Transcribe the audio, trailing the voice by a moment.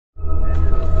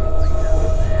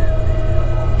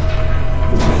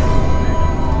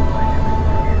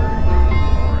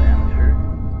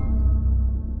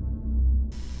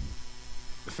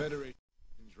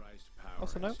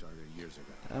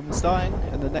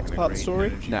next part of the story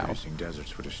now. Energy-producing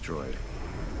deserts were destroyed.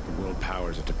 The world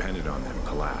powers that depended on them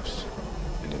collapsed,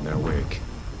 and in their wake,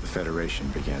 the Federation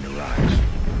began to rise.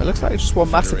 It looks like it's just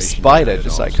one massive Federation spider, united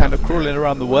just all like kind of South crawling America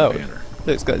around the under one world. banner. Look,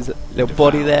 it's got his little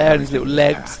body there and his little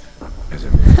legs. As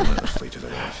it moved relentlessly to the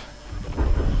right.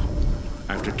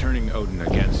 After turning Odin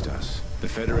against us, the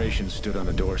Federation stood on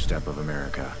the doorstep of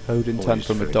America. Odin turned poised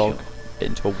from for a the dog kill.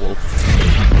 into a wolf.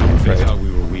 They thought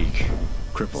we were weak,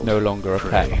 crippled, no longer a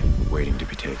prey, pet. waiting to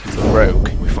be taken. He's a rogue.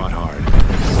 We fought hard.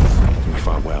 We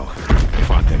fought well. We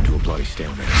fought them to a bloody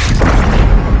stalemate.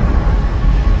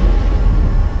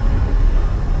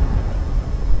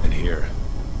 And here,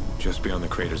 just beyond the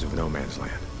craters of No Man's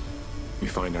Land, we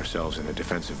find ourselves in a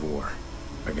defensive war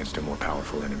against a more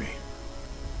powerful enemy.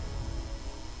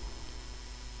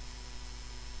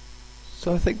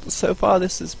 So I think that so far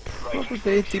this is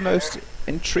probably the most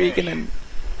intriguing and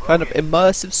kind of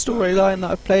immersive storyline that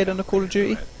I've played on a Call of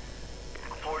Duty.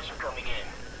 Reports are coming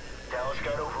in. Dallas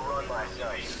got overrun last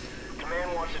night.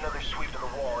 Command wants another sweep of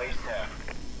the wall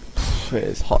ASAP. It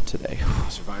is hot today.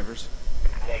 Survivors?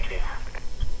 Negative.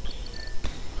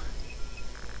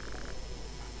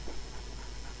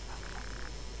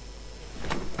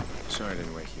 Sorry I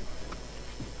didn't wake you.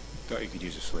 Thought you could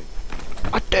use a sleep.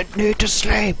 I don't need to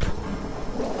sleep.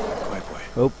 Quiet boy.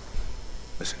 Oh,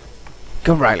 Listen.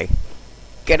 come Riley.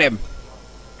 Get him.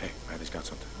 Hey, Riley's got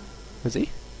something. Was he?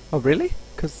 Oh really?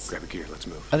 Because Grab a gear, let's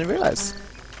move. I didn't realise.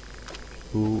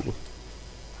 Ooh.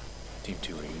 Team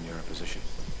 2, are you near our position?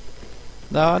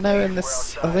 No, I know in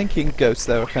this, I think in Ghost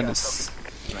there were kind of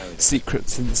Riley.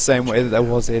 secrets in the same way that there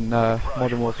was in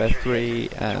Modern Warfare 3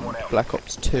 and Black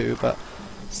Ops 2, but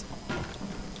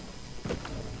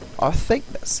I think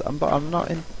there's some, but I'm not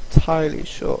entirely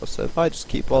sure. So if I just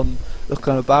keep on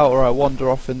looking about or I wander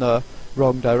off in the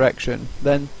wrong direction,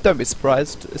 then don't be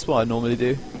surprised. It's what I normally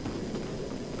do.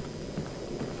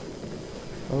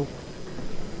 Oh.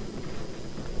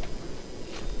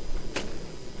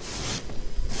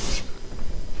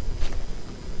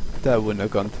 That wouldn't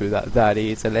have gone through that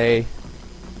easily.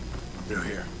 Through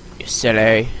here. You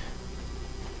silly.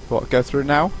 What, go through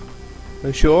now? Are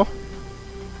you sure?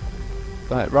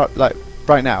 Like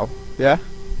right now, yeah?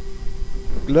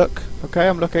 Look, okay,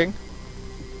 I'm looking.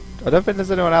 I don't think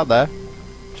there's anyone out there. Do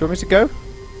you want me to go?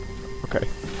 Okay.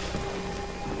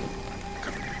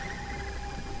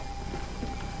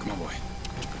 Come on, boy.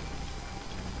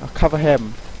 I'll cover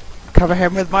him. Cover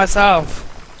him with myself!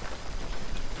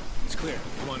 It's clear.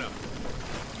 Come on up.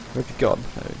 Where have you gone?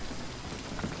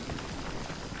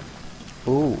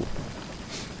 Oh. Ooh.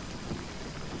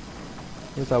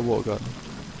 Where's that water gone?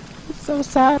 It's so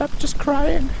sad, I'm just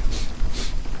crying.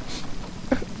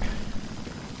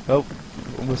 Oh,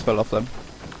 almost fell off them.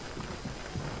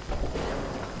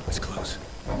 It's close.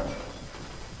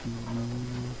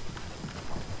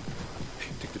 Hey,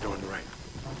 take the door on the right.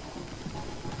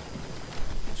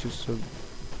 Just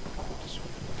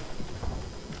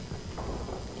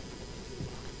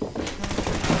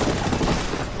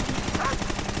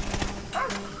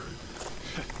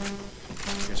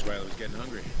Guess Riley was getting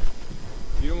hungry.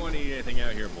 You don't want to eat anything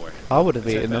out here, boy. I would have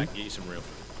Let's head eaten them. back, get you some real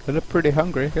food. They look pretty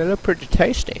hungry. They look pretty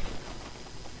tasty.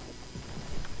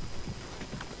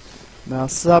 Now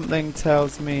something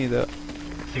tells me that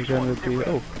we're going to be...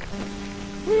 Oh.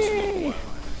 Whee!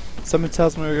 Something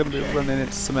tells me we're going to be running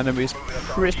into some enemies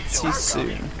pretty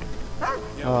soon.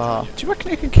 Do you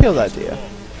reckon you can kill that deer?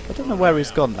 I don't know where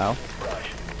he's gone now.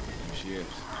 She is.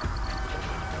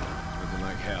 Looking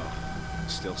like hell.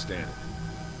 Still standing.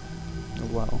 Oh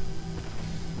wow.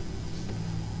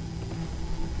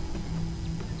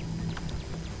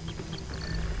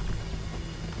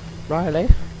 Riley?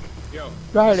 Yo,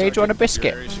 Riley, do you Sergeant, want a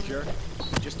biscuit? your area secure?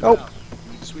 Just Oh. about.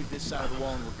 We need to sweep this side of the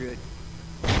wall and we're good.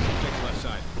 Take the left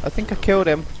side. I think I killed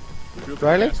him. Through the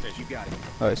Riley? gas station. You got it.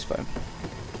 Oh, it's fine.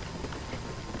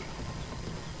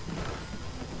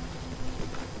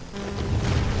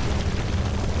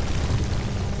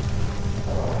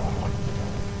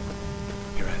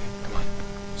 You're ready. Come on.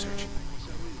 Search.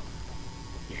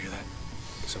 You hear that?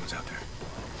 Someone's out there.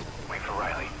 Wait for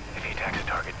Riley. If he attacks a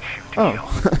target, shoot to kill.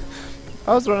 Oh.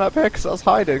 I was running up here because I was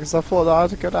hiding because I thought that I had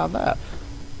to go down there.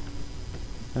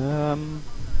 Are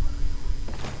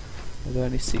there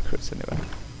any secrets anywhere?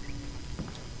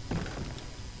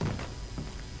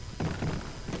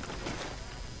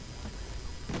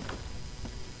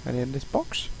 Any in this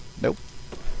box? Nope.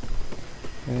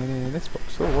 Any in this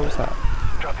box? Oh, what was that?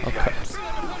 Drop these Okay. guys.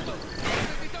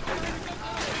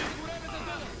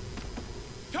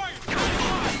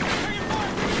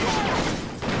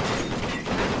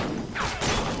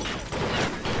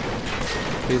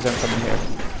 Please don't come in here.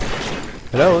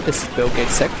 Hello, this is Bill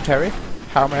Gates' secretary.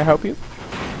 How may I help you?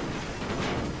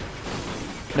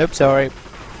 Nope, sorry.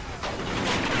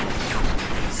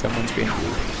 Someone's been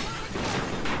rude.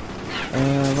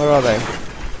 Where are they?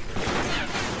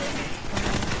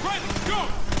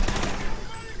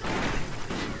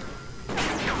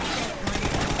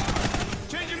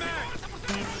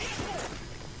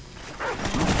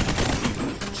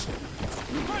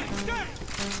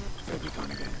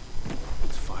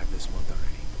 It's 5 this month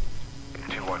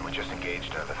already. 2-1, we just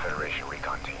engaged the Federation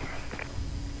recon team.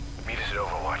 Meet us at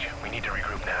Overwatch. We need to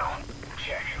regroup now.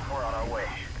 Check. We're on our way.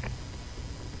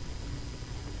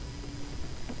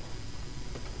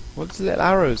 What's the little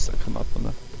arrows that come up on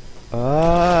the...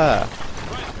 Ah!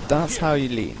 That's how you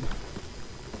lean.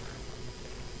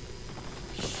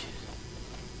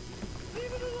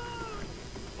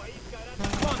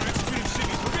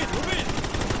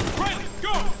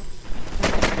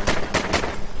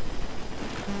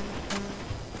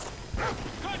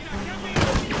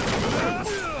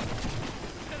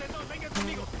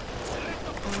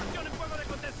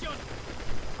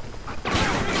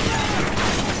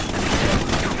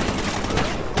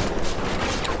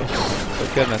 For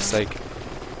goodness sake.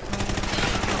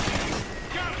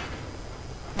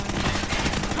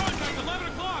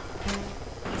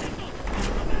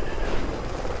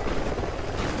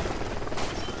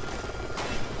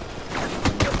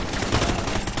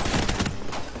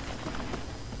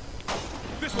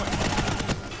 This way.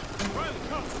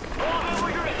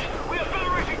 We have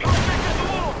Federation contact at the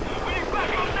wall. We need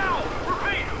backup now.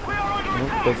 Repeat, we are under Oh,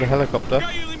 attack. there's a helicopter.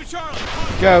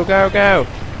 Go, go, go!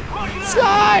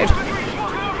 Slide!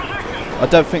 I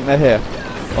don't think they're here,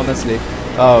 honestly.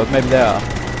 Oh, maybe they are.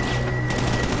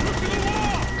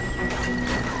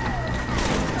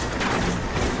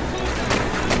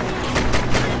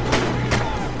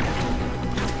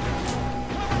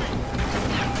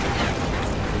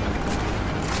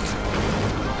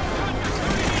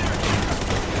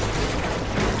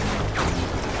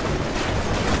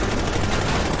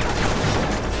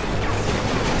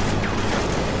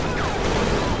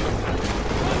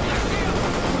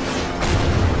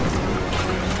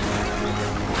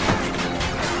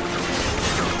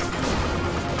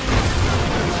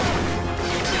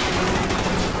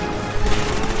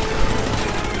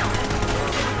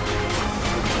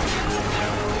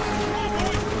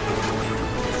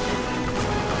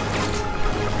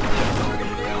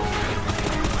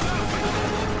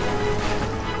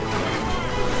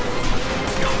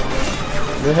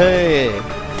 Hey!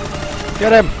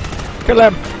 Get him! Kill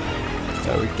him!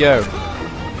 There we go.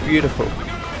 Beautiful.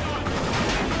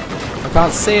 I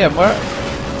can't see him. Where?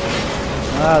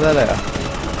 Ah, there they are.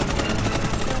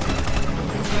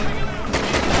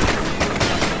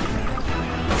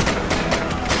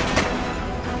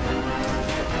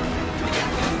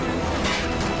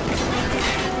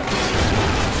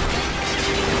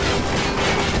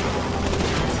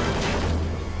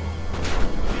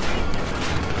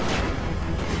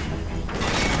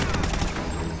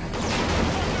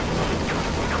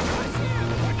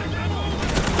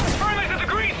 Friendly's at the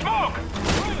green smoke.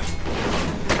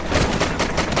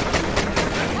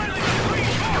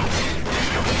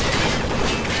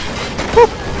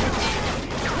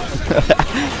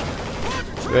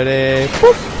 Ready?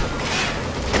 Boop.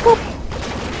 Boop.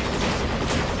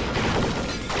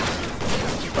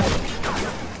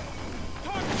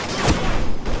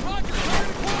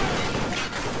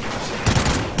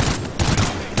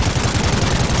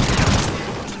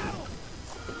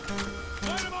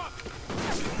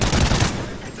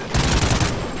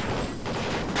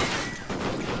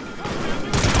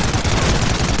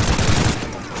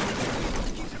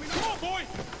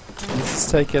 This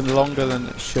is taking longer than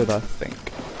it should, I think.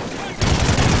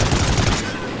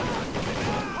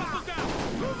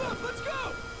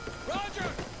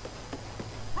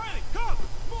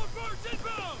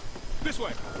 This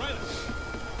way, Riley.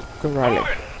 Go, Riley. Move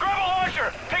it. Grab a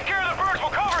launcher. Take care of the birds.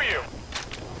 We'll cover you.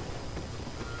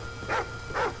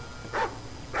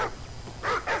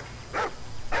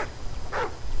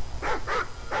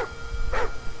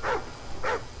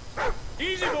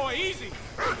 Easy, boy. Easy.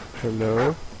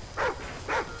 Hello?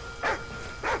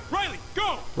 Riley,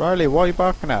 go. Riley, what are you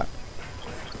barking at?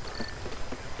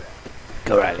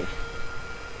 Go, Riley.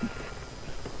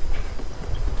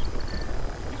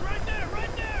 He's right there.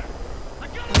 Right there. I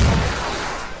got him.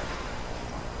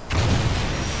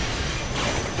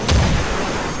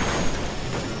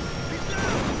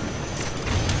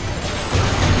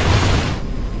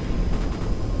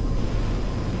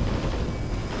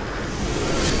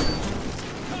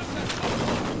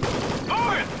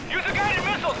 Move it. Use the guided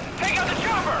missiles. Take out the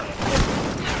chopper.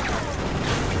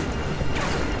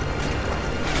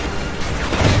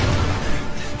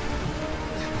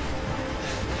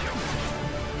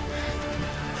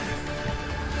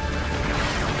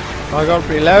 I gotta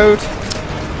reload.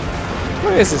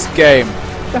 What is this game?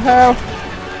 What the hell?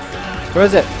 Where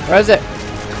is it? Where is it?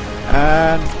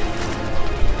 And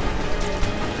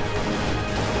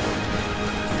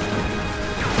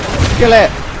kill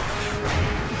it.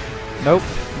 Nope.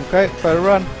 Okay, better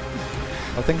run.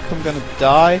 I think I'm gonna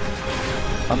die.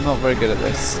 I'm not very good at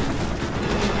this.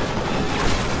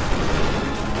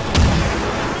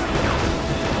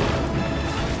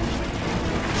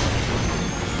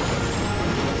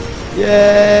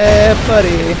 Yeah,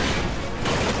 buddy.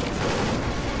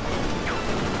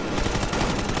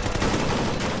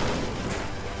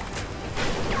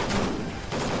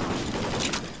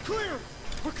 Clear!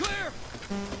 We're clear!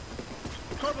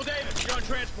 Corporal Davis, you're on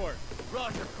transport.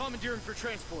 Roger, commandeering for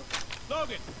transport.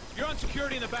 Logan, you're on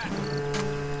security in the back.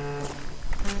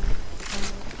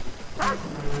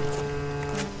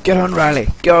 Get on, Riley.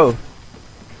 Go.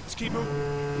 Let's keep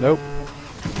moving. Nope.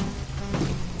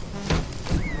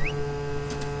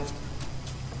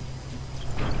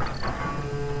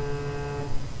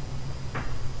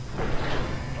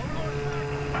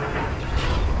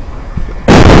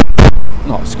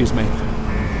 Oh, excuse me.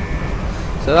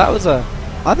 So that was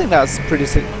I think that was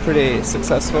pretty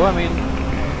successful. I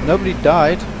mean, nobody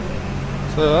died,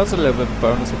 so that's a little bit of a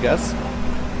bonus, I guess.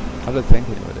 I don't think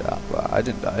anyone did that, but I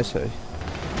didn't die, so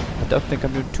I don't think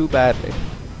I'm doing too badly.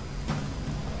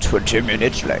 20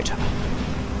 minutes later.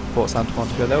 Thought Santa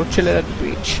wanted to go there, we're chilling at the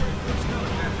beach.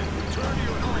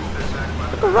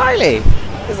 Look at Riley!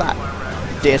 Is that?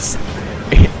 This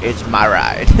is my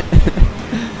ride.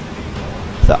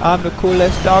 So I'm the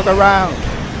coolest dog around.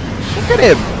 Look at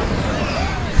him!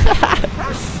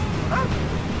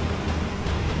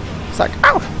 It's like,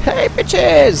 oh, hey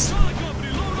bitches!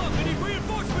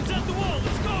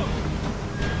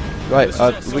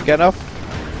 Right, we get off?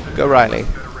 Go Riley.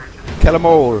 Kill them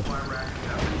all.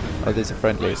 Oh, these are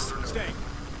friendlies.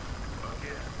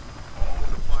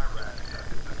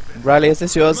 Riley, is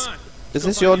this yours? Is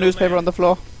this your newspaper on the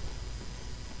floor?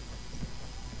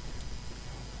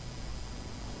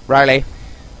 Riley.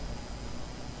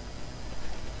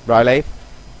 Riley.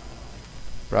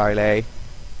 Riley.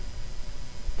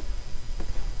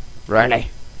 Riley.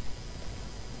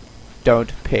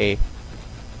 Don't pee.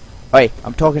 Oi,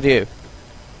 I'm talking to you.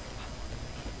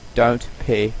 Don't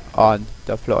pee on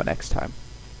the floor next time.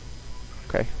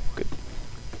 Okay, good.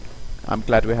 I'm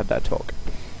glad we had that talk.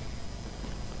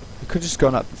 You could just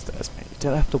gone up the stairs, mate. You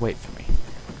didn't have to wait for me.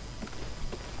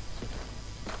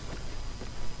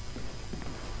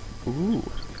 Ooh.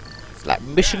 It's like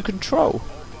mission control.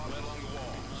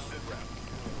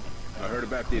 I heard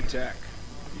about the attack.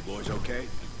 You boys okay?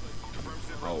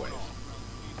 Always.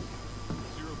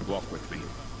 Walk with me.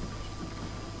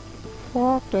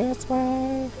 Walk this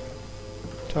way.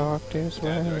 Talk this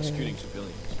Dad, they're way. executing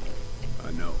civilians.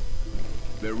 I know.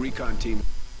 Their recon team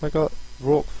I got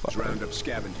rock round up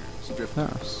scavengers,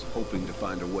 drifters, hoping to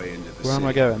find a way into the Where city. am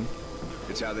I going?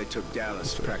 It's how they took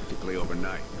Dallas practically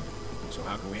overnight. So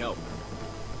how can we help?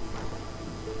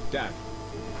 Dad.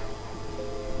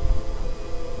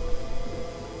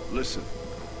 Listen,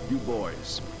 you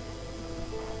boys.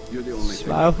 You're the only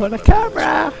Smile thing for the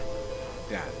camera.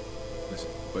 Dad, listen.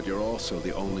 But you're also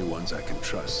the only ones I can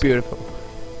trust. Beautiful.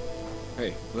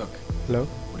 Hey, look, Hello?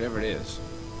 whatever it is,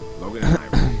 Logan and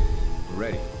I, we're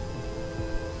ready.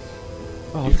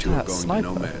 Oh, You look two at are that going sniper.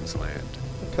 to no man's land.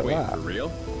 Look at Wait, that. for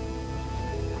real?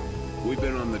 We've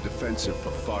been on the defensive for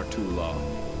far too long,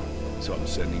 so I'm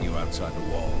sending you outside the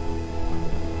wall.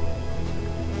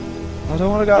 I don't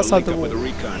want to go outside Link the up with wall. a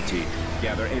recon team,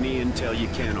 gather any intel you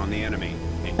can on the enemy,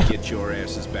 and get your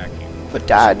asses back here. But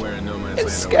Dad, We're in no man's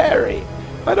it's land over scary.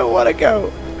 I don't want to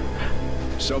go.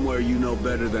 Somewhere you know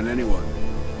better than anyone.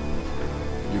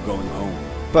 You're going home.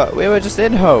 But we were just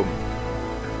in home.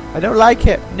 I don't like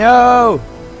it. No!